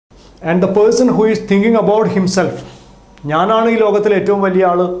And the person who is thinking about himself. ഞാനാണ് ഈ ലോകത്തിലെ ഏറ്റവും വലിയ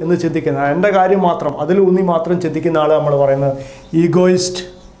ആൾ എന്ന് ചിന്തിക്കുന്നത്, എൻ്റെ കാര്യം മാത്രം അതിൽ ഊന്നി മാത്രം ചിന്തിക്കുന്ന ആൾ നമ്മൾ പറയുന്നത് ഈഗോയിസ്റ്റ്.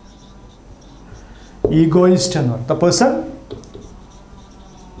 ഈഗോയിസ്റ്റ് എന്ന് പറയും. The person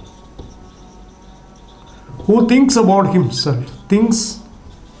who thinks about himself, thinks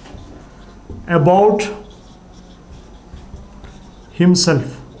about himself.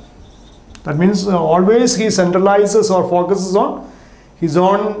 That means always he centralizes or focuses on his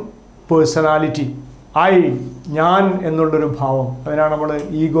own personality. I, ഞാൻ എന്നുള്ളൊരു ഭാവം, അതിനാണ് നമ്മൾ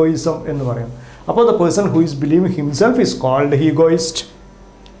ഈഗോയിസം എന്ന് പറയുന്നത്. അപ്പോൾ the person who is believing himself is called egoist.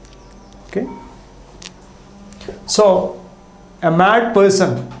 Okay. So a mad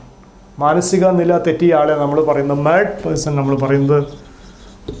person, മാനസിക നില തെറ്റിയ ആളെ നമ്മൾ പറയുന്നത് mad person, നമ്മൾ പറയുന്നത്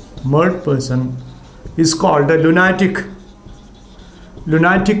mad person is called a lunatic.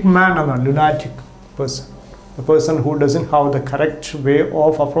 Lunatic man എന്നാണ് lunatic person. The person who doesn't have the correct way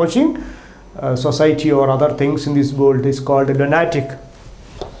of approaching society or other things in this world is called a lunatic.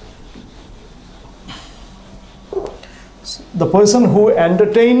 The person who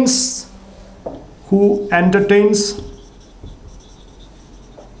entertains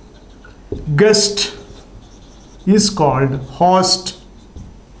guest is called host.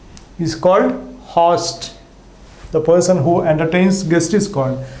 Is called host. The person who entertains guest is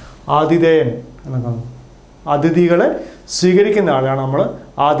called ആതിഥേയൻ എന്നതാണ്. അതിഥികളെ സ്വീകരിക്കുന്ന ആളാണ് നമ്മൾ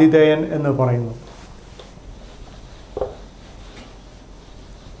ആതിഥേയൻ എന്ന് പറയുന്നത്.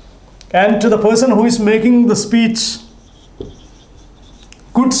 And to the person who is making the speech,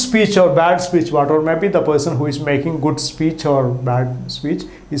 good speech or bad speech, whatever may be, the person who is making good speech or bad speech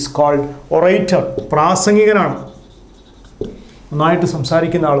is called orator. പ്രാസംഗികനാണ്. നന്നായിട്ട്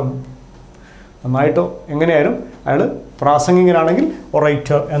സംസാരിക്കുന്ന ആളും നന്നായിട്ടോ എങ്ങനെയായാലും അയാൾ പ്രാസംഗികനാണെങ്കിൽ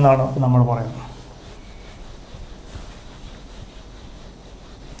orator എന്നാണ് നമ്മൾ പറയുന്നത്.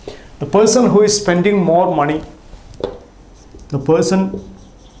 The person who is spending more money, the person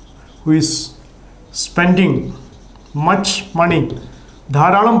who is spending much money,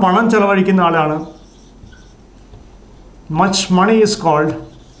 ധാരാളം പണം ചെലവഴിക്കുന്ന ആളാണ്. Much money is called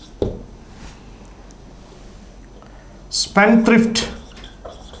spendthrift.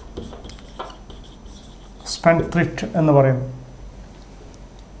 Spendthrift എന്ന് പറയും.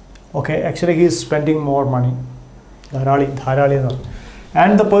 Okay, actually he is spending more money. ധാരാളി എന്ന് പറയും.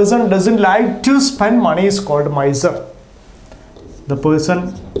 And the person doesn't like to spend money is called miser. The person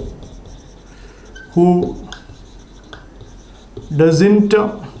who doesn't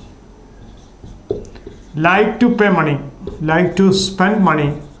like to pay money, like to spend money,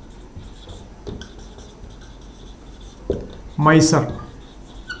 miser.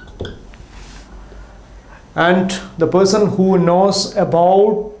 And the person who knows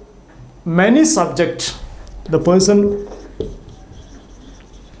about many subjects, the person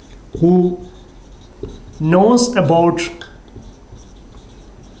who knows about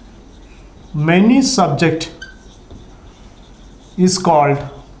many subjects is called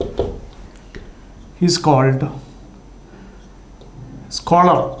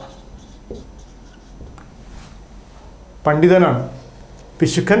scholar. പണ്ഡിതനാണ്.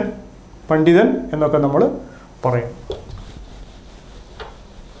 പിശുക്കൻ, പണ്ഡിതൻ എന്നൊക്കെ നമ്മൾ പറയും.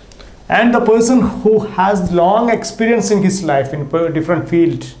 And the person who has long experience in his life in different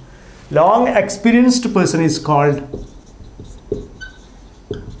field, long experienced person is called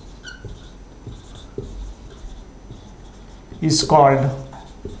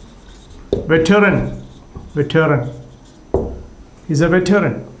veteran. He's a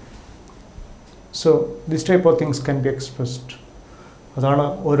veteran. So this type of things can be expressed. അതാണ്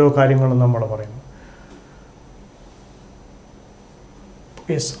ഓരോ കാര്യങ്ങളും നമ്മൾ പറയുന്നത്.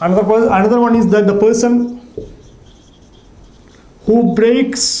 Yes, another one is that the person who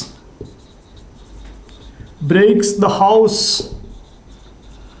breaks the house,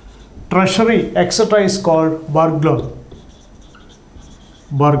 treasury, etc. is called burglar.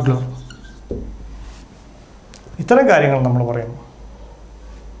 ഇത്തരം കാര്യങ്ങൾ നമ്മൾ പറയുന്നു.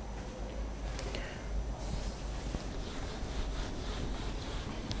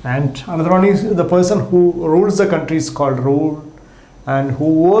 And another one is the person who rules the country is called ruled, and who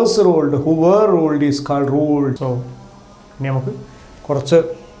were ruled is called ruled. So ഇനി നമുക്ക് കുറച്ച്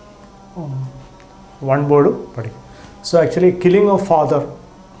one word പഠിക്കാം. So actually killing of father,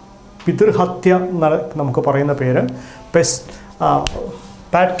 പിതൃഹത്യ എന്നാണ് നമുക്ക് പറയുന്ന പേര്.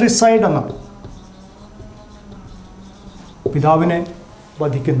 പാട്രിസൈഡ് എന്നാണ്. പിതാവിനെ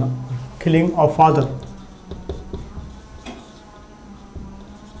വധിക്കുന്ന, കില്ലിംഗ് ഓഫ് ഫാദർ.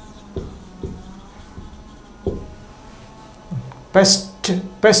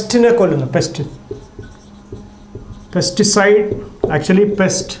 പെസ്റ്റിനെ കൊല്ലുന്നു, pesticide actually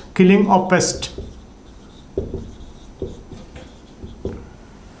pest, killing of pest.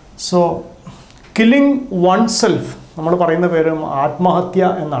 So killing oneself, നമ്മൾ പറയുന്ന പേര് ആത്മഹത്യ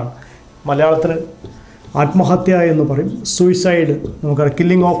എന്നാണ്. മലയാളത്തിൽ ആത്മഹത്യ എന്ന് പറയും. സൂയിസൈഡ് നമുക്കറിയാം.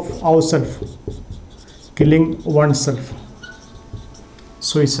 Killing of our self, killing one self,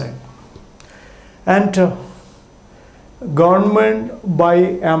 suicide. And government by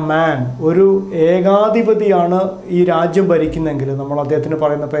a man, ഒരു ഏകാധിപതിയാണ് ഈ രാജ്യം ഭരിക്കുന്നതെങ്കിൽ നമ്മൾ അദ്ദേഹത്തിന്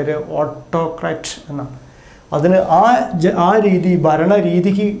പറയുന്ന പേര് ഓട്ടോക്രാറ്റ് എന്നാണ്. അതിന് ആ രീതി,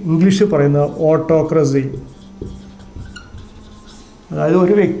 ഭരണരീതിക്ക് ഇംഗ്ലീഷിൽ പറയുന്നത് ഓട്ടോക്രസി. അതായത്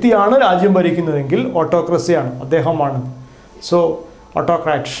ഒരു വ്യക്തിയാണ് രാജ്യം ഭരിക്കുന്നതെങ്കിൽ ഓട്ടോക്രസിയാണ്, അദ്ദേഹമാണ്. So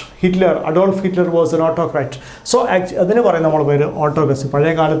autocrat. Hitler, Adolf Hitler was an autocrat. So അതിന് പറയുന്ന നമ്മൾ പേര് ഓട്ടോക്രസി.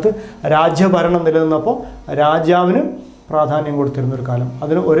 പഴയ കാലത്ത് രാജ്യഭരണം നിലനിന്നപ്പോൾ രാജാവിന് പ്രാധാന്യം കൊടുത്തിരുന്നൊരു കാലം.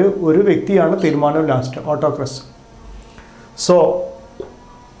 അതിന് ഒരു വ്യക്തിയാണ് തീരുമാനം last, autocracy. So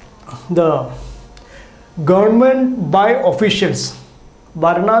the government by officials,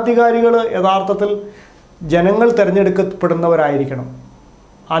 ഭരണാധികാരികൾ യഥാർത്ഥത്തിൽ ജനങ്ങൾ തിരഞ്ഞെടുക്കപ്പെടുന്നവരായിരിക്കണം.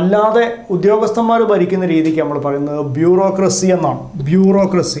 അല്ലാതെ ഉദ്യോഗസ്ഥന്മാർ ഭരിക്കുന്ന രീതിക്ക് നമ്മൾ പറയുന്നത് ബ്യൂറോക്രസി എന്നാണ്.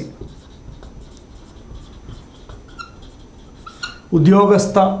 ബ്യൂറോക്രസി,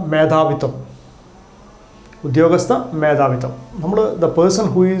 ഉദ്യോഗസ്ഥ മേധാവിത്വം. ഉദ്യോഗസ്ഥ മേധാവിത്വം. നമ്മൾ the person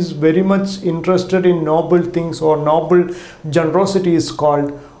who is very much interested in Noble things or Noble generosity is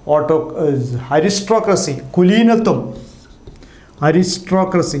called അരിസ്ട്രോക്രസി. കുലീനത്വം,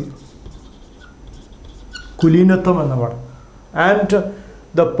 അരിസ്ട്രോക്രസി, കുലീനത്വം എന്ന് പറയും. And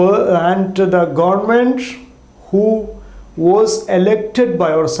the government who was elected by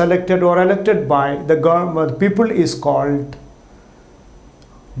or selected or elected by the people is called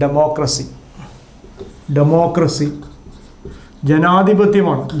democracy. Democracy,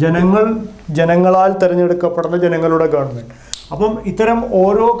 ജനാധിപത്യമാണ്. ജനങ്ങളാൽ തിരഞ്ഞെടുക്കപ്പെടുന്ന ജനങ്ങളുടെ government. അപ്പം ഇത്തരം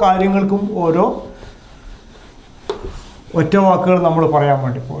ഓരോ കാര്യങ്ങൾക്കും ഓരോ ഒറ്റ വാക്കുകൾ നമ്മൾ പറയാൻ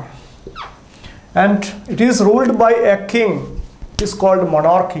വേണ്ടി പോകാം. And it is ruled by a king. It is called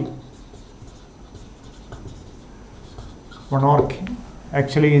monarchy. Monarchy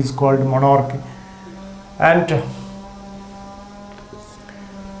actually is called monarchy. And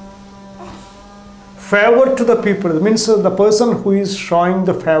favor to the people, it means the person who is showing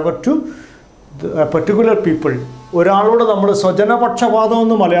the favor to a particular people. ഒരാളോട് നമ്മൾ സ്വജനപക്ഷപാതം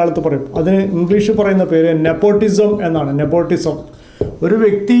എന്ന് മലയാളത്തിൽ പറയും. അതിന് ഇംഗ്ലീഷിൽ പറയുന്ന പേര് nepotism എന്നാണ്. നെപ്പോട്ടിസം, ഒരു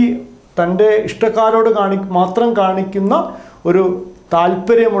വ്യക്തി തൻ്റെ ഇഷ്ടക്കാരോട് മാത്രം കാണിക്കുന്ന ഒരു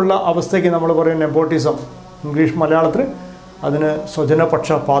താല്പര്യമുള്ള അവസ്ഥയ്ക്ക് നമ്മൾ പറയും നെപ്പോട്ടിസം. ഇംഗ്ലീഷ്, മലയാളത്തിൽ അതിന്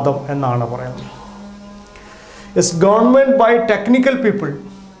സ്വജനപക്ഷപാതം എന്നാണ് പറയുന്നത്. It's government by technical people.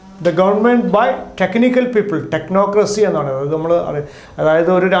 The government by technical people, ടെക്നോക്രസി എന്നാണ്. അത് നമ്മൾ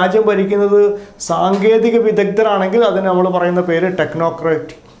അതായത് ഒരു രാജ്യം ഭരിക്കുന്നത് സാങ്കേതിക വിദഗ്ധരാണെങ്കിൽ അതിന് നമ്മൾ പറയുന്ന പേര്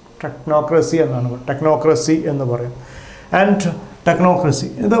ടെക്നോക്രസി എന്നാണ്. ടെക്നോക്രസി എന്ന് പറയും. ആൻഡ് technocracy,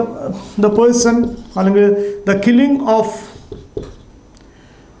 the person, അല്ലെങ്കിൽ the killing of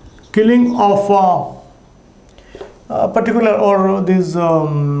particular or this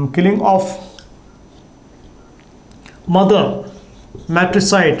killing of mother,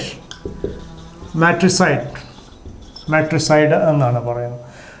 matricide എന്നാണ് പറയുന്നത്.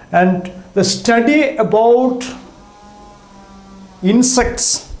 And the study about insects,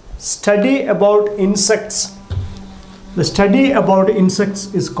 the study about insects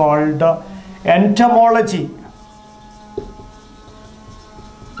is called entomology.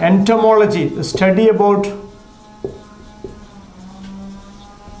 Entomology, the study about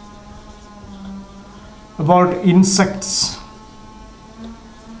insects.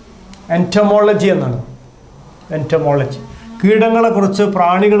 Entomology എന്നാണ്. Entomology, കീടങ്ങളെക്കുറിച്ച്,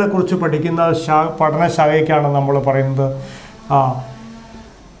 പ്രാണികളെക്കുറിച്ച് പഠിക്കുന്ന പഠനശാഖയ്ക്കാണ് നമ്മൾ പറയുന്നത്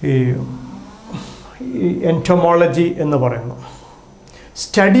ഈ entomology എന്ന് പറയുന്നു.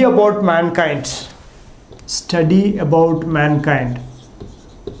 Study about mankind. Study about mankind.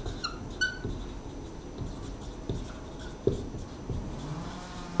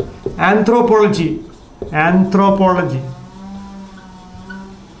 Anthropology. Anthropology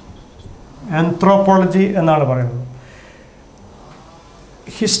എന്നാണ് പറയുന്നത്.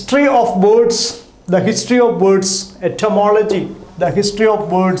 History of birds. The history of birds. Etymology. The history of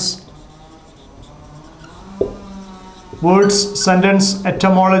birds. Words, sentence,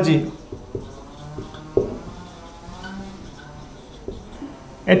 etymology.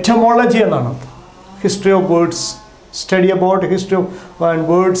 Etymology എന്നാണ്. History of words, study about history of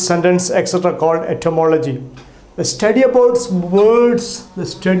words, sentence, etc. called etymology. The study about words, the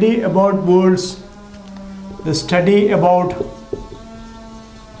study about words, the study about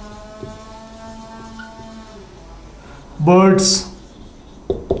birds,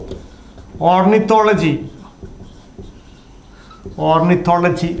 ornithology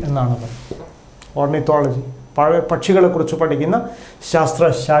എന്നാണ് പറയുന്നത്. Ornithology പക്ഷികളെക്കുറിച്ച് പഠിക്കുന്ന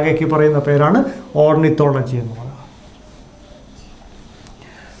ശാസ്ത്രശാഖയ്ക്ക് പറയുന്ന പേരാണ് ornithology എന്ന് പറയുന്നത്.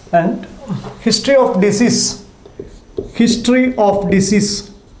 And history of disease,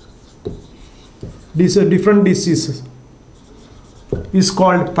 these are different diseases is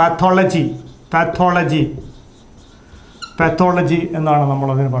called pathology എന്നാണ് നമ്മൾ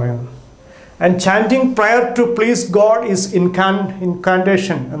അതിന് പറയുന്നത്. And chanting prayer to please God is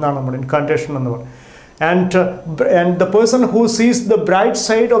incantation എന്നാണ് നമ്മൾ incantation എന്ന് പറയുന്നത്. And the person who sees the bright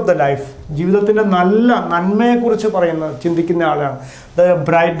side of the life, ജീവിതത്തിൻ്റെ നന്മയെക്കുറിച്ച് ചിന്തിക്കുന്ന ആളാണ്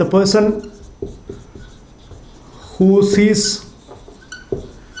the person who sees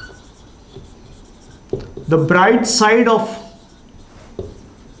the bright side of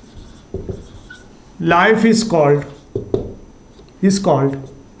life is called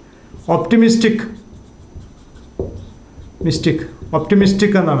optimistic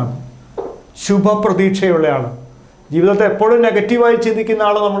എന്നാണ്. ശുഭപ്രതീക്ഷയുള്ള ആൾ. ജീവിതത്തെ എപ്പോഴും നെഗറ്റീവായി ചിന്തിക്കുന്ന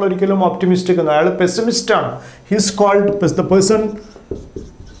ആൾ നമ്മൾ ഒരിക്കലും ഓപ്റ്റിമിസ്റ്റിക് എന്ന, അയാൾ പെസിമിസ്റ്റാണ്. His called the person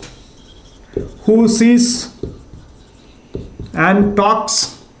who sees and talks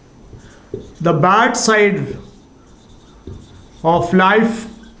the bad side of life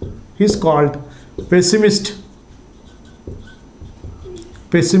is called pessimist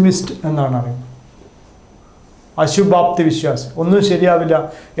എന്നാണ് അറിയുന്നത്. അശുഭാപ്തി വിശ്വാസം, ഒന്നും ശരിയാവില്ല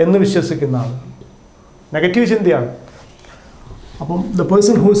എന്ന് വിശ്വസിക്കുന്ന ആൾ, നെഗറ്റീവ് ചിന്തയാണ്. അപ്പം the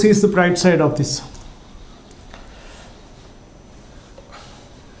person who sees the bright side of this,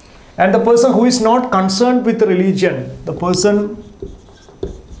 and the person who is not concerned with religion, the person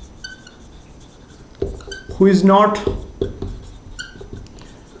who is not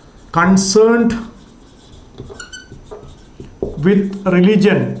concerned with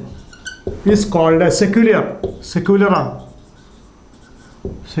religion is called a secular.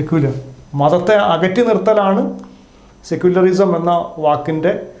 മതത്തെ അകറ്റി നിർത്തലാണ് secularism എന്ന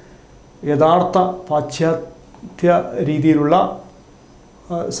വാക്കിൻ്റെ യഥാർത്ഥ പാശ്ചാത്യ രീതിയിലുള്ള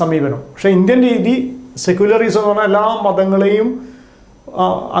സമീപനം. പക്ഷേ Indian രീതി സെക്യുലറിസം എന്ന് പറഞ്ഞാൽ എല്ലാ മതങ്ങളെയും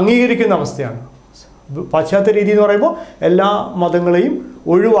അംഗീകരിക്കുന്ന അവസ്ഥയാണ്. പാശ്ചാത്യ രീതി എന്ന് പറയുമ്പോൾ എല്ലാ മതങ്ങളെയും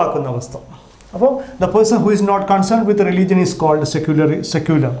ഒഴിവാക്കുന്ന അവസ്ഥ. അപ്പോൾ the person who is not concerned with religion is called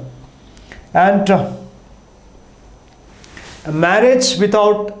secular. And a marriage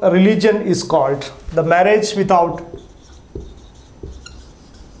without religion is called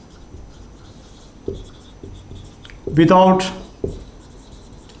without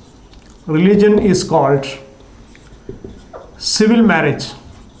religion is called civil marriage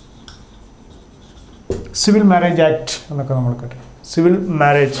act എന്നൊക്കെ നമ്മൾ കേട്ടു. Civil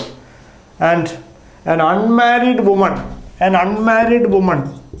marriage. And an unmarried woman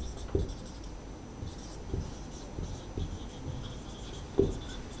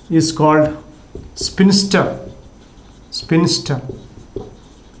is called spinster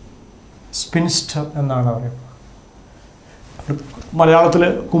എന്നാണ് പറയുന്നത്. മലയാളത്തിൽ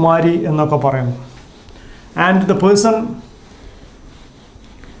കുമാരി എന്നൊക്കെ പറയുന്നു. And the person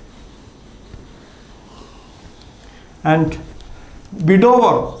and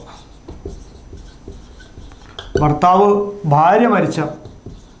widower, ഭർത്താവ് ഭാര്യ മരിച്ച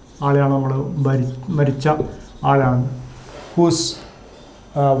ആളെയാണ് നമ്മൾ മരിച്ച ആളാണ്. whose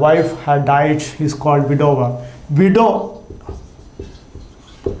wife had died is called widower. Widow,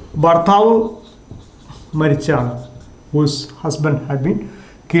 ഭർത്താവ് മരിച്ചാണ്, whose husband had been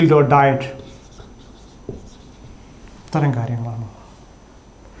killed or died. ഇത്തരം കാര്യങ്ങളാണ്.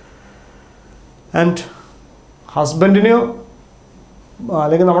 ആൻഡ് ഹസ്ബൻഡിന്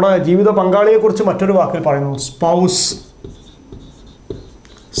അല്ലെങ്കിൽ നമ്മുടെ ജീവിത പങ്കാളിയെക്കുറിച്ച് മറ്റൊരു വാക്കിൽ പറയുന്നു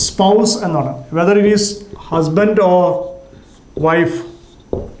സ്പൗസ് എന്നാണ്. Whether it is husband or wife,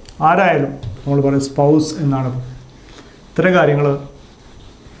 ആരായാലും നമ്മൾ പറയും സ്പൗസ് എന്നാണ്. ഇത്തരം കാര്യങ്ങൾ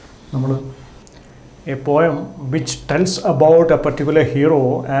നമ്മൾ a poem which tells about a particular hero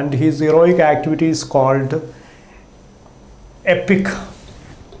and his heroic activity is called epic.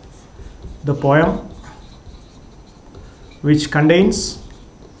 The poem which contains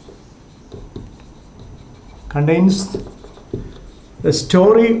the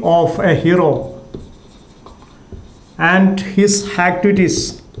story of a hero and his activities,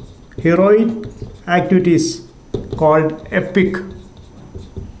 heroic activities, called epic.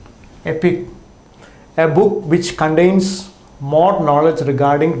 A book which contains more knowledge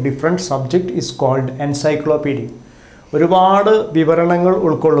regarding different subject is called encyclopedia. ഒരുപാട് വിവരണങ്ങൾ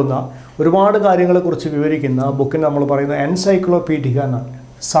ഉൾക്കൊള്ളുന്ന, ഒരുപാട് കാര്യങ്ങളെക്കുറിച്ച് വിവരിക്കുന്ന ബുക്കിന് നമ്മൾ പറയുന്നത് encyclopedia എന്നാണ്.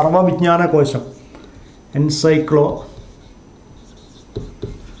 സർവവിജ്ഞാന കോശം,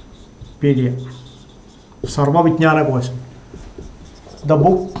 സർവവിജ്ഞാനകോശം. The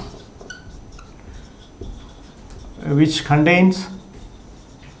book which contains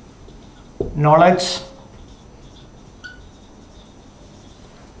knowledge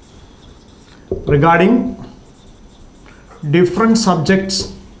regarding different subjects,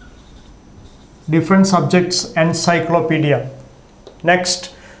 encyclopedia. Next,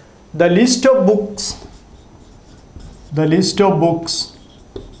 the list of books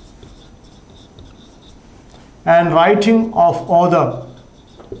and writing of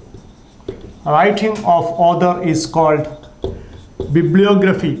author is called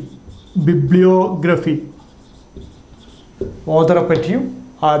bibliography. ഓഥറെ പറ്റിയും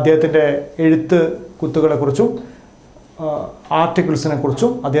അദ്ദേഹത്തിൻ്റെ എഴുത്ത് കുത്തുകളെക്കുറിച്ചും ആർട്ടിക്കിൾസിനെ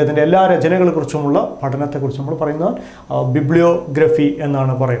കുറിച്ചും അദ്ദേഹത്തിൻ്റെ എല്ലാ രചനകളെക്കുറിച്ചുമുള്ള പഠനത്തെക്കുറിച്ചും നമ്മൾ പറയുന്നത് ബിബ്ലിയോഗ്രഫി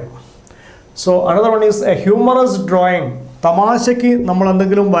എന്നാണ് പറയുന്നത്. So another one is A humorous drawing. തമാശയ്ക്ക് നമ്മൾ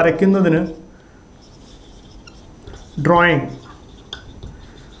എന്തെങ്കിലും വരയ്ക്കുന്നതിന് ഡ്രോയിങ്,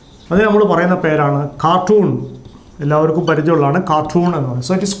 അതിന് നമ്മൾ പറയുന്ന പേരാണ് കാർട്ടൂൺ. എല്ലാവർക്കും പരിചയമുള്ളതാണ് കാർട്ടൂൺ എന്ന് പറയുന്നത്.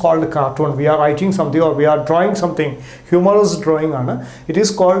 So it is called cartoon. V are writing something or we R drawing something, humorous drawing ആണ്. It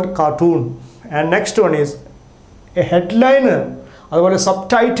is called cartoon. And next one is A headline, അതുപോലെ സബ്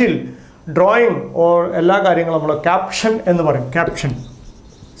ടൈറ്റിൽ, ഡ്രോയിങ് ഓർ എല്ലാ കാര്യങ്ങളും നമ്മൾ caption എന്ന് പറയും. Caption,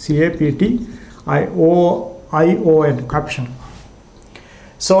 CAPTION, caption.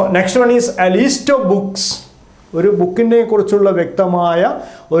 So next one is A list of books. ഒരു ബുക്കിനെ കുറിച്ചുള്ള വ്യക്തമായ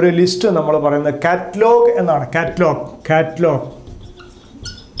ഒരു ലിസ്റ്റ് നമ്മൾ പറയുന്നത് കാറ്റലോഗ് എന്നാണ്. Catalogue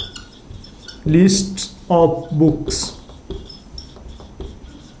list of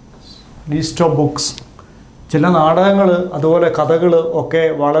books. ചില നാടകങ്ങൾ അതുപോലെ കഥകൾ ഒക്കെ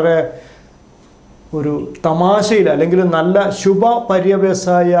വളരെ ഒരു തമാശയിൽ അല്ലെങ്കിൽ നല്ല ശുഭ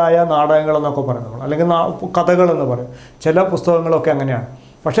പര്യവസായിയായ നാടകങ്ങളെന്നൊക്കെ പറയും നമ്മൾ, അല്ലെങ്കിൽ കഥകളെന്ന് പറയും. ചില പുസ്തകങ്ങളൊക്കെ അങ്ങനെയാണ്.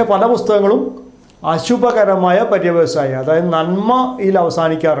 പക്ഷേ പല പുസ്തകങ്ങളും അശുഭകരമായ പര്യവസായി, അതായത് നന്മയിൽ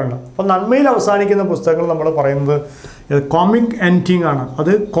അവസാനിക്കാറുണ്ട്. അപ്പം നന്മയിൽ അവസാനിക്കുന്ന പുസ്തകങ്ങൾ നമ്മൾ പറയുന്നത് കോമിക് എൻഡിങ് ആണ്.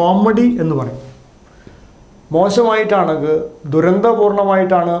 അത് കോമഡി എന്ന് പറയും. മോശമായിട്ടാണ്,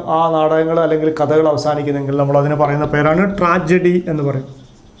 ദുരന്തപൂർണമായിട്ടാണ് ആ നാടകങ്ങൾ അല്ലെങ്കിൽ കഥകൾ അവസാനിക്കുന്നതെങ്കിൽ നമ്മൾ അതിന് പറയുന്ന പേരാണ് ട്രാജഡി എന്ന് പറയും.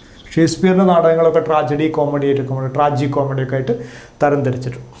 ഷേക്സ്പിയറിൻ്റെ നാടകങ്ങളൊക്കെ ട്രാജഡി കോമഡി ആയിട്ട്, ട്രാജിക് കോമഡിയൊക്കെ ആയിട്ട്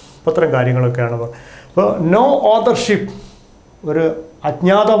തരംതിരിച്ചിട്ടുണ്ട്. അപ്പോൾ അത്തരം കാര്യങ്ങളൊക്കെയാണ് പറയുന്നത്. അപ്പോൾ നോ ഓതർഷിപ്പ്, ഒരു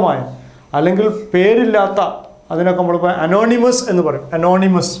അജ്ഞാതമായ അല്ലെങ്കിൽ പേരില്ലാത്ത, അതിനൊക്കെ നമ്മളിപ്പോൾ അനോണിമസ് എന്ന് പറയും.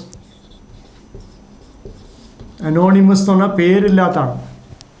 അനോണിമസ് എന്ന് പറഞ്ഞാൽ പേരില്ലാത്തതാണ്.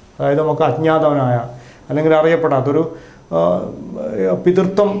 അതായത് നമുക്ക് അജ്ഞാതവനായ അല്ലെങ്കിൽ അറിയപ്പെടാത്തൊരു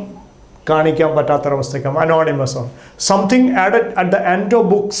പിതൃത്വം കാണിക്കാൻ പറ്റാത്തൊരവസ്ഥയ്ക്ക് അനോണിമസ് ആണ്. Something added at the end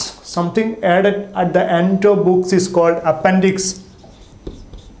of books is called appendix.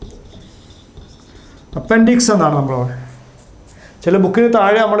 എന്നാണ് നമ്മൾ പറയുന്നത്. ചില ബുക്കിന്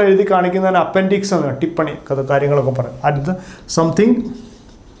താഴെ നമ്മൾ എഴുതി കാണിക്കുന്നതിന് അപ്പൻഡിക്സ് എന്ന്, ടിപ്പണി കാര്യങ്ങളൊക്കെ പറയും. At the something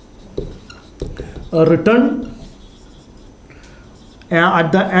return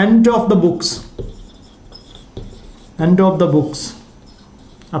at the end of the books,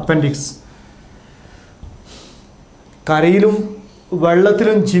 appendix. കരയിലും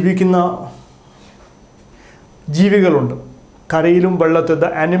വെള്ളത്തിലും ജീവിക്കുന്ന ജീവികളുണ്ട്. കരയിലും വെള്ളത്തിൽ, the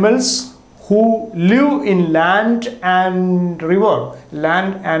animals who live in land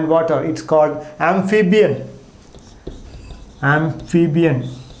and water, it's called amphibian.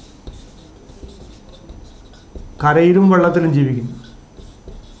 കരയിലും വെള്ളത്തിലും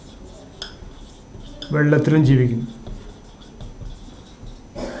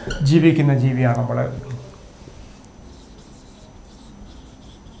ജീവിക്കുന്ന ജീവിയാണ് നമ്മളെ.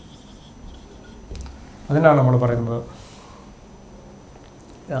 അതിനാണ് നമ്മൾ പറയുന്നത്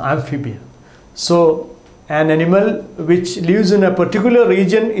amphibian. So an animal which lives in a particular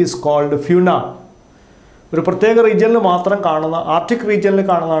region is called fauna. ഒരു പ്രത്യേക റീജിയനിൽ മാത്രം കാണുന്ന, ആർട്ടിക് റീജിയനിൽ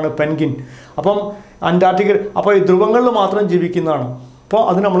കാണുന്നതാണ് പെൻഗിൻ. അപ്പം അന്റാർട്ടിക്, അപ്പോൾ ഈ ധ്രുവങ്ങളിൽ മാത്രം ജീവിക്കുന്നതാണ്. അപ്പോൾ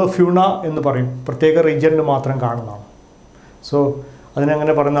അത് നമ്മൾ ഫ്യൂണ എന്ന് പറയും. പ്രത്യേക റീജിയനിൽ മാത്രം കാണുന്നതാണ്. സോ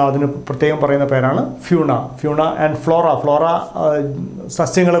അതിനങ്ങനെ പറയുന്ന, അതിന് പ്രത്യേകം പറയുന്ന പേരാണ് ഫ്യൂണ. ആൻഡ് ഫ്ലോറ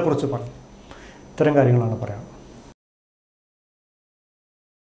സസ്യങ്ങളെക്കുറിച്ച് പറയും. ഇത്തരം കാര്യങ്ങളാണ് പറയാം.